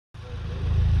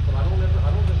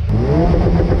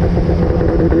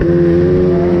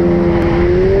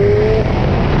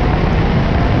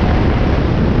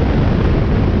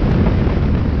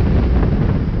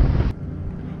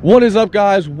What is up,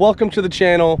 guys? Welcome to the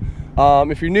channel.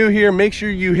 If you're new here, make sure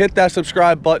you hit that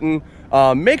subscribe button.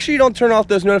 Make sure you don't turn off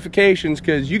those notifications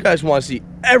because you guys want to see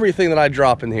everything that I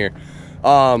drop in here.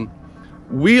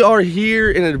 We are here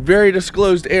in a very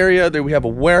disclosed area. There we have a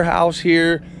warehouse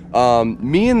here.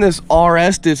 Me and this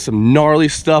RS did some gnarly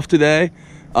stuff today.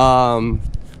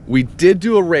 We did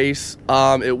do a race.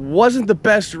 It wasn't the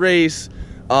best race.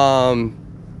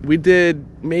 We did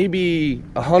maybe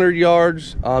 100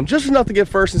 yards, just enough to get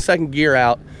first and second gear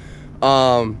out.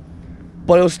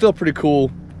 But it was still pretty cool.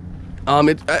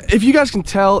 If you guys can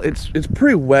tell, it's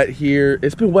pretty wet here.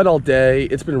 It's been wet all day.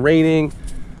 It's been raining.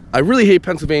 I really hate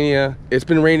Pennsylvania. It's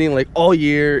been raining like all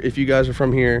year if you guys are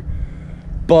from here.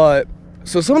 But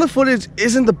so some of the footage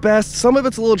isn't the best. Some of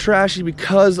it's a little trashy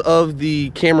because of the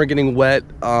camera getting wet.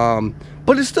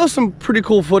 But it's still some pretty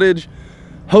cool footage.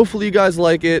 Hopefully you guys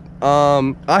like it.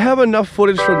 I have enough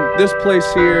footage from this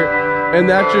place here, and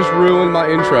that just ruined my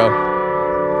intro.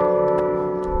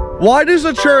 Why does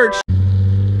a church...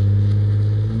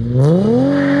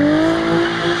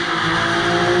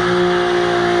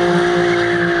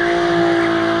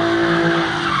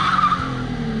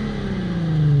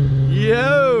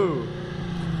 Yo!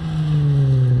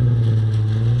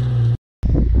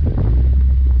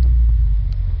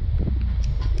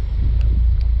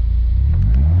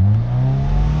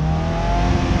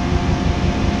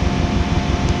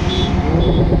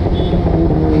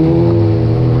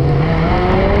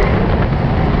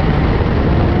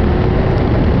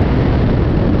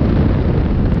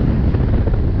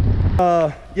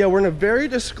 Yeah, we're in a very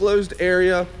disclosed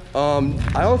area. I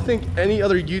don't think any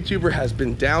other YouTuber has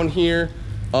been down here.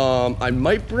 I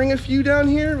might bring a few down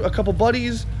here, a couple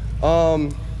buddies. Highly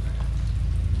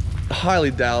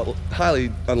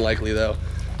unlikely though.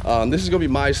 This is gonna be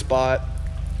my spot.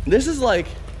 This is like,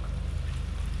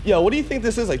 yo, what do you think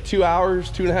this is, like 2 hours,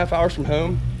 2.5 hours from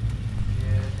home?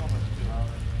 Yeah, it's almost 2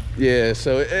 hours. Yeah,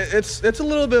 so it's a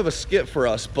little bit of a skip for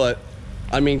us, but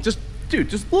I mean, dude,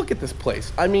 just look at this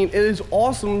place. I mean, it is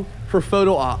awesome for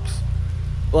photo ops.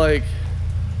 Like,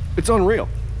 it's unreal.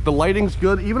 The lighting's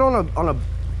good. Even on a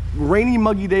rainy,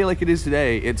 muggy day like it is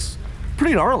today, it's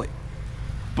pretty gnarly.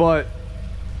 But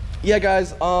yeah,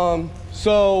 guys,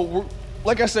 so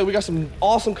like I said, we got some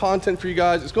awesome content for you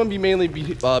guys. It's going to be mainly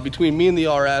between me and the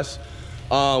RS.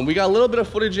 We got a little bit of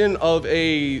footage in of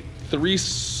a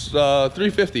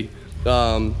 350.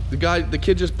 The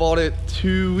kid just bought it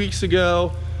 2 weeks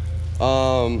ago.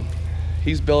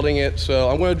 He's building it, so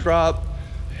I'm going to drop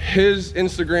his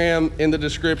Instagram in the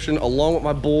description along with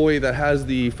my boy that has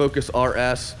the Focus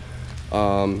RS.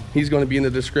 He's going to be in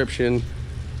the description.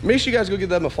 Make sure you guys go give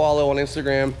them a follow on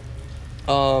Instagram,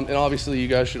 and obviously you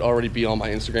guys should already be on my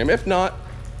Instagram. If not,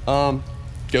 go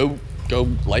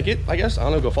like it, I guess. I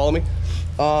don't know, go follow me.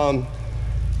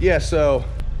 Yeah, so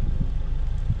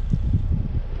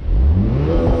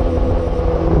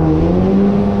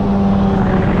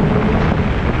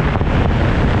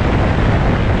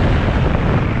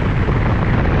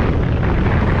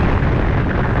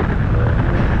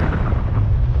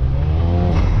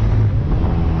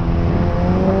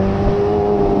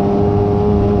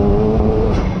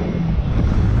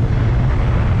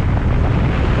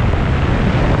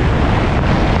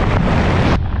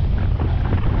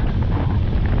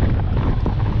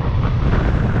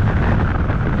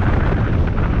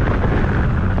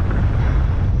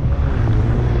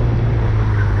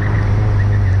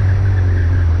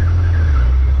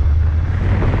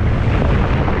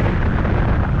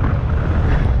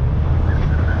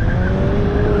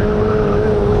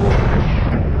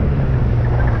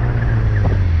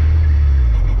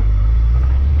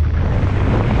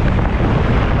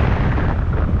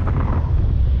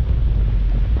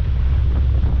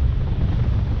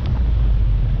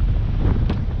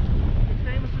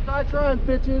trying,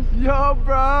 bitches. Yo,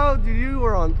 bro, dude, you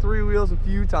were on 3 wheels a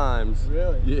few times.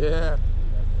 Really? Yeah.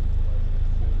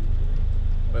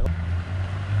 Wait,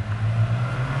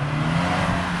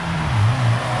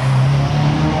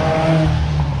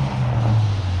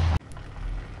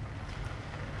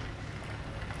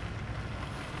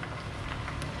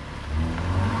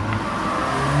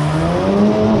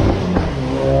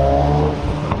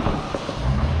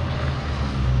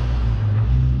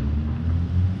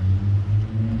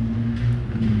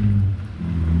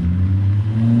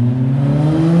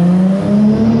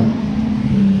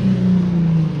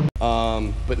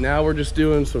 but now we're just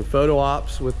doing some photo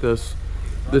ops with this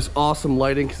awesome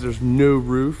lighting because there's no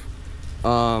roof.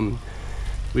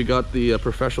 We got the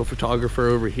professional photographer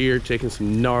over here taking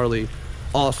some gnarly,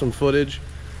 awesome footage.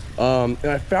 And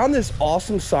I found this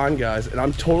awesome sign, guys, and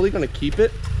I'm totally gonna keep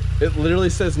it. It literally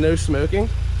says no smoking.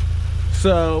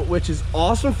 So, which is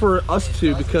awesome for us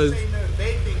too, because Say no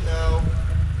vaping though.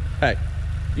 hey,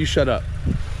 you shut up.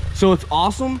 So it's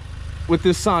awesome with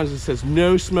this sign that says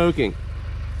no smoking.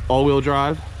 All-wheel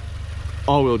drive,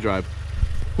 all-wheel drive.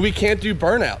 We can't do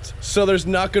burnouts, so there's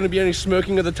not going to be any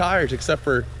smoking of the tires except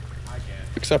for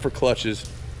clutches.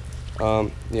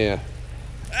 Yeah.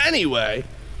 Anyway,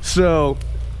 so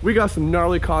we got some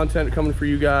gnarly content coming for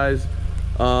you guys.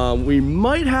 We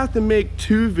might have to make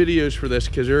 2 videos for this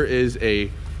because there is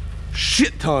a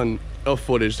shit ton of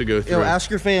footage to go through. Yo, ask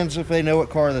your fans if they know what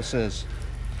car this is.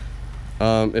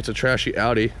 It's a trashy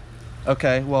Audi.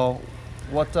 Okay, well,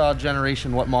 what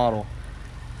generation, what model?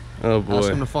 Oh boy. Ask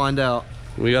them to find out.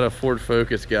 We got a Ford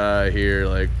Focus guy here,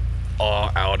 like, oh,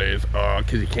 Audis, oh,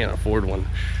 because he can't afford one.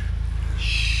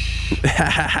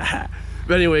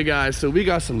 But anyway, guys, so we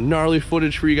got some gnarly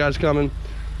footage for you guys coming.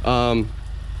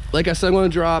 Like I said, I'm going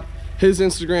to drop his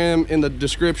Instagram in the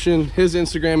description, his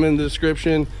Instagram in the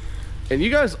description, and you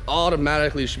guys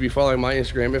automatically should be following my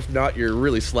Instagram. If not, you're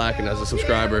really slacking as a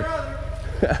subscriber.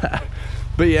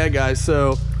 But yeah, guys,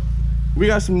 so we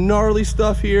got some gnarly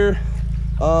stuff here.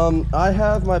 I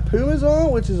have my Pumas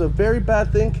on, which is a very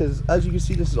bad thing because, as you can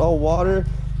see, this is all water,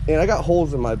 and I got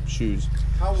holes in my shoes.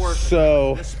 How worth it?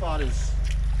 So This spot is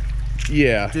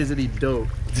yeah, dizzity dope.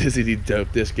 dizzity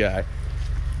dope, this guy.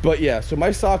 But yeah, so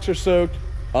my socks are soaked.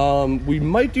 We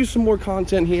might do some more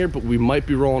content here, but we might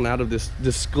be rolling out of this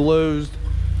disclosed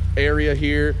area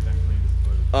here.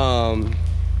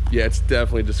 Yeah, it's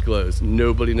definitely disclosed.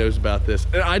 Nobody knows about this.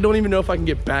 And I don't even know if I can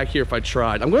get back here if I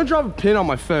tried. I'm gonna drop a pin on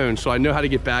my phone so I know how to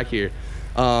get back here.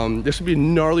 This would be a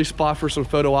gnarly spot for some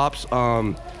photo ops.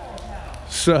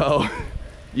 So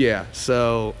yeah,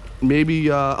 so maybe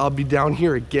I'll be down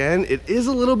here again. It is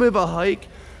a little bit of a hike.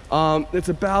 It's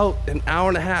about an hour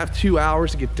and a half, 2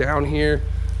 hours to get down here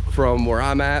from where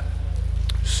I'm at.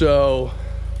 So,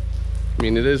 I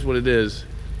mean, it is what it is.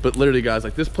 But literally, guys,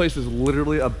 like, this place is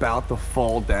literally about to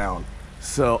fall down.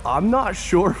 So I'm not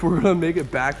sure if we're gonna make it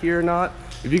back here or not.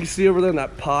 If you can see over there in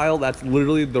that pile, that's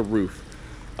literally the roof.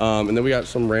 And then we got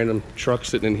some random truck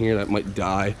sitting in here that might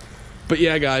die. But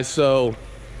yeah, guys, so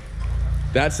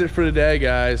that's it for today,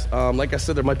 guys. Like I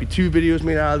said, there might be 2 videos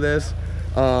made out of this,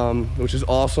 which is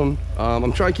awesome.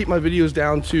 I'm trying to keep my videos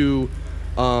down to,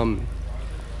 I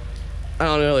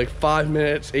don't know, like 5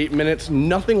 minutes, 8 minutes,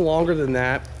 nothing longer than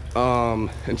that,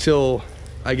 until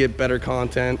I get better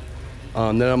content.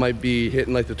 Then I might be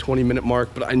hitting like the 20-minute mark,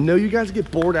 but I know you guys get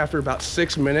bored after about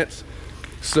 6 minutes.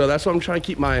 So that's why I'm trying to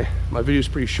keep my videos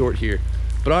pretty short here.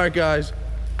 But all right, guys,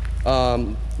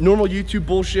 normal YouTube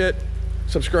bullshit.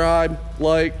 Subscribe,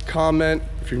 like, comment.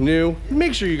 If you're new,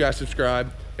 make sure you guys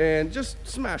subscribe and just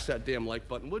smash that damn like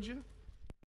button, would you?